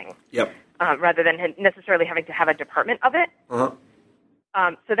that thing. Yep. Rather than necessarily having to have a department of it.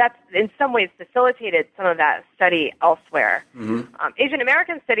 So that's in some ways facilitated some of that study elsewhere. Asian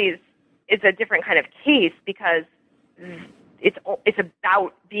American studies is a different kind of case because it's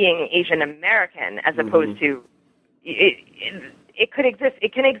about being Asian American as opposed to it could exist.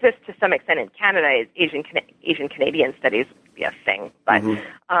 It can exist to some extent in Canada. Asian Canadian studies would be a thing, but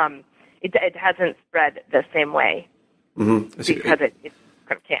it hasn't spread the same way because it kind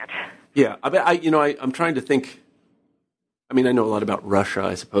of can't. Yeah, I'm trying to think. I mean, I know a lot about Russia,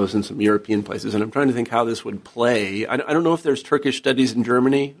 I suppose, and some European places, and I'm trying to think how this would play. I don't know if there's Turkish studies in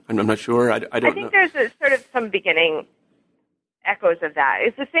Germany. I'm not sure. I don't know. I think there's sort of some beginning echoes of that.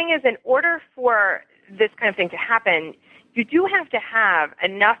 The thing is, in order for this kind of thing to happen, you do have to have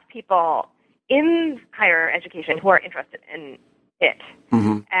enough people in higher education who are interested in it.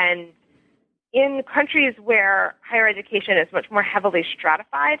 And in countries where higher education is much more heavily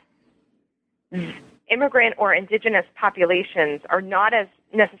stratified, immigrant or indigenous populations are not as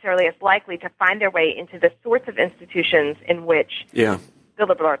necessarily as likely to find their way into the sorts of institutions in which the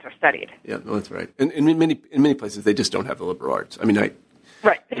liberal arts are studied. Yeah, no, that's right. And in many places, they just don't have the liberal arts. I mean, right.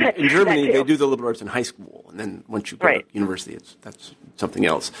 In Germany, they do the liberal arts in high school, and then once you go to university, that's something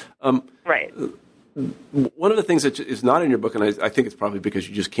else. Right. One of the things that is not in your book, and I think it's probably because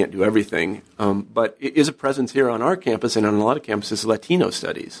you just can't do everything, but it is a presence here on our campus and on a lot of campuses, Latino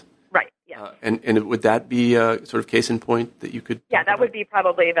studies. Right, yeah. And would that be a sort of case in point that you could... Yeah, that would be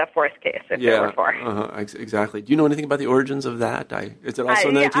probably the fourth case if there were four. Exactly. Do you know anything about the origins of that? Is it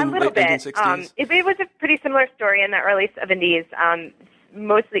also late 1960s? It was a pretty similar story in the early 70s.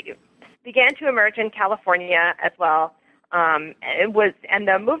 Mostly began to emerge in California as well. And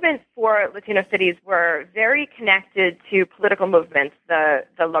the movements for Latino studies were very connected to political movements. The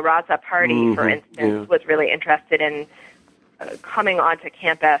La Raza Party, for instance, was really interested in coming onto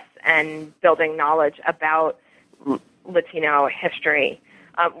campus and building knowledge about Latino history.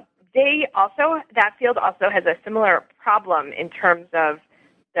 That field also has a similar problem in terms of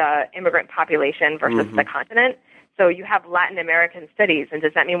the immigrant population versus the continent. So you have Latin American studies, and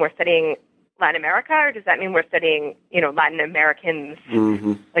does that mean we're studying Latin America, or does that mean we're studying, Latin Americans?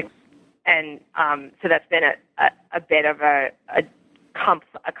 So that's been a bit of a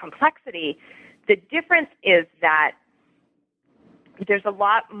complexity. The difference is that there's a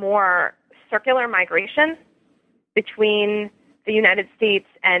lot more circular migration between the United States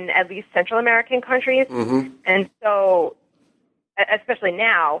and at least Central American countries, and so especially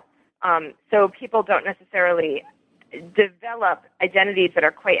now, so people don't necessarily develop identities that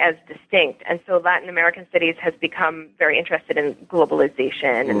are quite as distinct. And so Latin American studies has become very interested in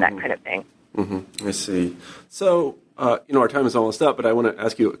globalization and that kind of thing. I see. So, our time is almost up, but I want to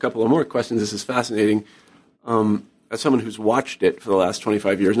ask you a couple of more questions. This is fascinating. As someone who's watched it for the last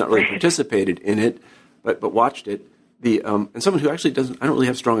 25 years, not really participated in it, but watched it, and someone who actually I don't really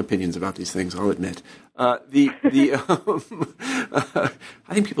have strong opinions about these things, I'll admit. I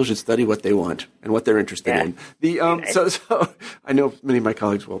think people should study what they want and what they're interested in. So I know many of my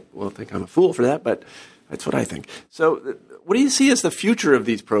colleagues will think I'm a fool for that, but that's what I think. So what do you see as the future of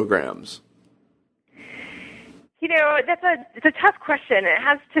these programs? It's a tough question. It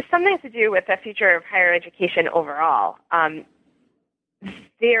has something to do with the future of higher education overall.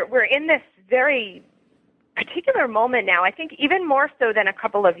 We're in this very particular moment now, I think even more so than a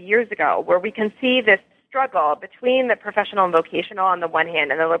couple of years ago, where we can see this struggle between the professional and vocational on the one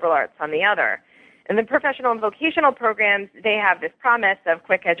hand and the liberal arts on the other. And the professional and vocational programs, they have this promise of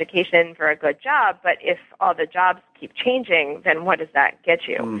quick education for a good job, but if all the jobs keep changing, then what does that get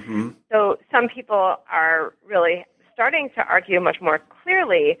you? So some people are really starting to argue much more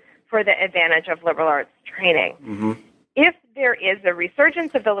clearly for the advantage of liberal arts training. If there is a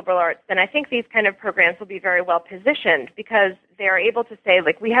resurgence of the liberal arts, then I think these kind of programs will be very well positioned because they are able to say,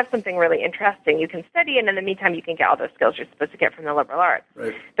 we have something really interesting you can study, and in the meantime, you can get all those skills you're supposed to get from the liberal arts.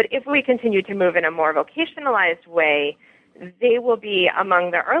 Right. But if we continue to move in a more vocationalized way, they will be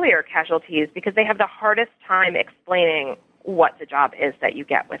among the earlier casualties because they have the hardest time explaining what the job is that you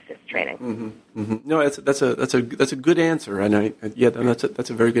get with this training. No, that's a good answer, and that's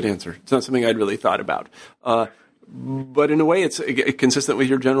a very good answer. It's not something I'd really thought about. But in a way, it's consistent with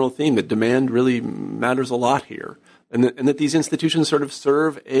your general theme that demand really matters a lot here, and that these institutions sort of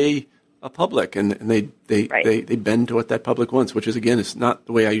serve a public, and they bend to what that public wants, which is not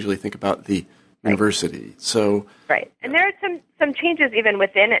the way I usually think about the university. So and there are some changes even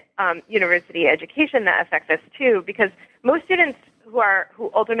within university education that affect this too, because most students who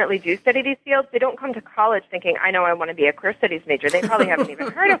ultimately do study these fields, they don't come to college thinking, I know I want to be a queer studies major. They probably haven't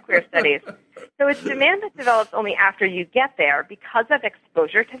even heard of queer studies. So it's demand that develops only after you get there because of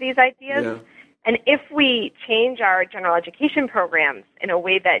exposure to these ideas. Yeah. And if we change our general education programs in a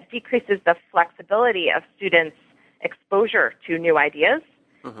way that decreases the flexibility of students' exposure to new ideas,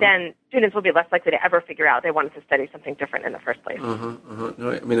 then students will be less likely to ever figure out they wanted to study something different in the first place.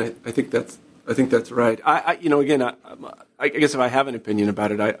 No, I mean, I think that's right. I guess if I have an opinion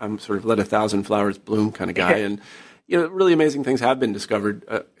about it, I'm sort of let a thousand flowers bloom kind of guy, and really amazing things have been discovered.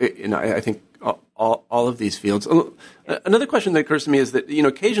 I think all of these fields. Another question that occurs to me is that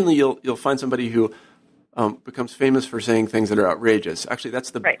occasionally you'll find somebody who becomes famous for saying things that are outrageous. Actually,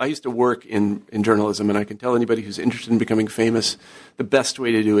 that's I used to work in journalism, and I can tell anybody who's interested in becoming famous, the best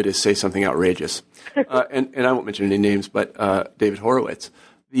way to do it is say something outrageous. And I won't mention any names, but David Horowitz.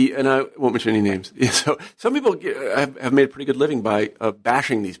 And I won't mention any names. So some people have made a pretty good living by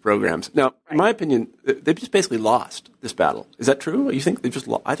bashing these programs. Now, in my opinion, they've just basically lost this battle. Is that true? You think they've just?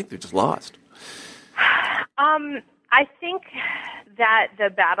 I think they've just lost. I think that the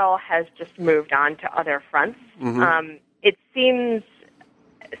battle has just moved on to other fronts. Mm-hmm. It seems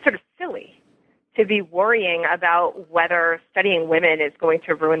sort of silly to be worrying about whether studying women is going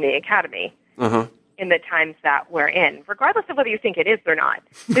to ruin the academy in the times that we're in, regardless of whether you think it is or not.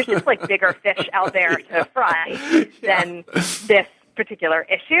 There's just like bigger fish out there to fry than this particular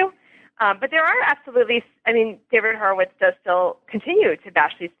issue. But there are absolutely, I mean, David Horowitz does still continue to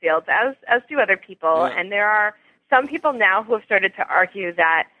bash these fields, as do other people. Yeah. And there are some people now who have started to argue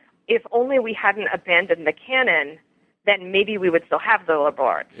that if only we hadn't abandoned the canon, then maybe we would still have the liberal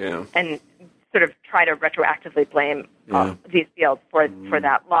arts. Yeah. And sort of try to retroactively blame these fields for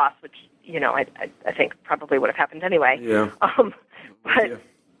that loss, which, you know, I think probably would have happened anyway. Yeah.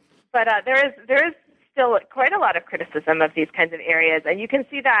 But there is still quite a lot of criticism of these kinds of areas, and you can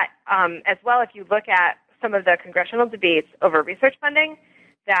see that as well if you look at some of the congressional debates over research funding,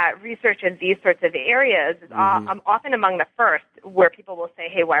 that research in these sorts of areas is often among the first where people will say,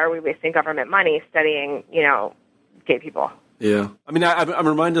 hey, why are we wasting government money studying, you know, gay people? Yeah. I mean, I'm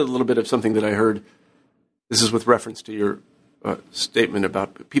reminded a little bit of something that I heard. This is with reference to your statement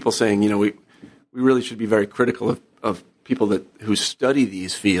about people saying, you know, we really should be very critical of people who study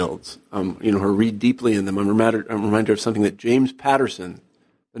these fields, you know, who read deeply in them. I'm reminded of something that James Patterson,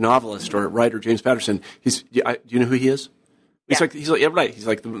 the novelist or writer James Patterson, do you know who he is? He's like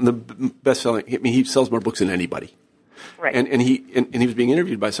the best-selling. I mean, he sells more books than anybody. Right. And he was being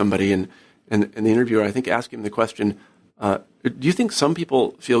interviewed by somebody, and the interviewer, I think, asked him the question, do you think some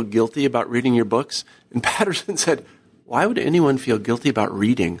people feel guilty about reading your books? And Patterson said, why would anyone feel guilty about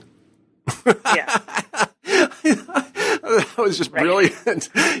reading? Yeah. That was just brilliant.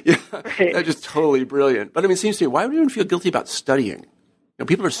 Yeah, that's just totally brilliant. But I mean, it seems to me, why would anyone feel guilty about studying? You know,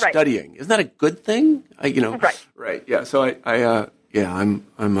 people are studying. Isn't that a good thing? Right. Yeah. So at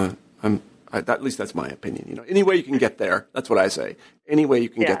least that's my opinion. You know, any way you can get there. That's what I say. Any way you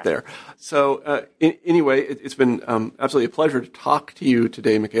can get there. So anyway, it's been absolutely a pleasure to talk to you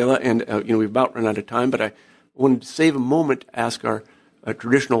today, Michaela. And you know, we've about run out of time, but I wanted to save a moment to ask our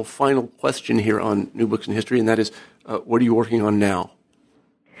traditional final question here on New Books in History, and that is, what are you working on now?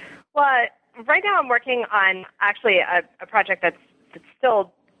 Well, right now I'm working on actually a project that's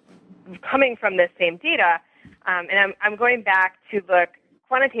still coming from this same data, and I'm going back to look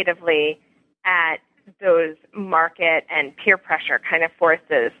quantitatively at those market and peer pressure kind of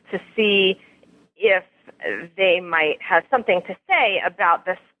forces to see if they might have something to say about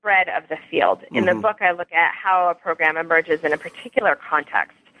the spread of the field. In the book, I look at how a program emerges in a particular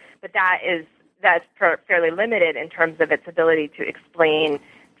context, but that's fairly limited in terms of its ability to explain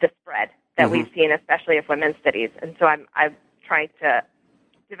the spread that we've seen, especially of women's studies. And so I'm trying to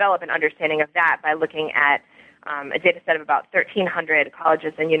develop an understanding of that by looking at a data set of about 1,300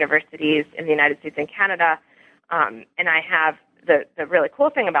 colleges and universities in the United States and Canada. And I have the really cool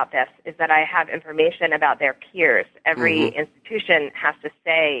thing about this is that I have information about their peers. Every institution has to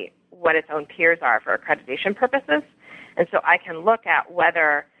say what its own peers are for accreditation purposes. And so I can look at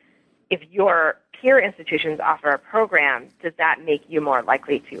whether if your peer institutions offer a program, does that make you more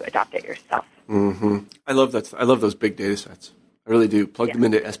likely to adopt it yourself? I love that. I love those big data sets. I really do. Plug them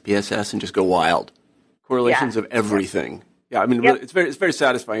into SPSS and just go wild. Correlations of everything. Yeah, I mean, it's very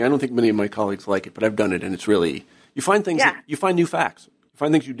satisfying. I don't think many of my colleagues like it, but I've done it, and it's really, you find things, you find new facts. You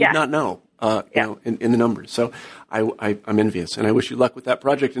find things you did not know, you know, in the numbers. So I'm envious, and I wish you luck with that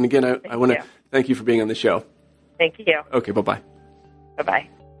project. And again, I want to thank you for being on the show. Thank you. Okay, bye-bye. Bye-bye.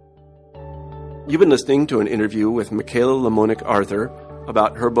 You've been listening to an interview with Michaela Lamonic Arthur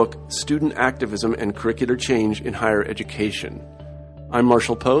about her book, Student Activism and Curricular Change in Higher Education. I'm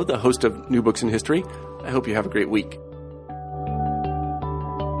Marshall Poe, the host of New Books in History. I hope you have a great week.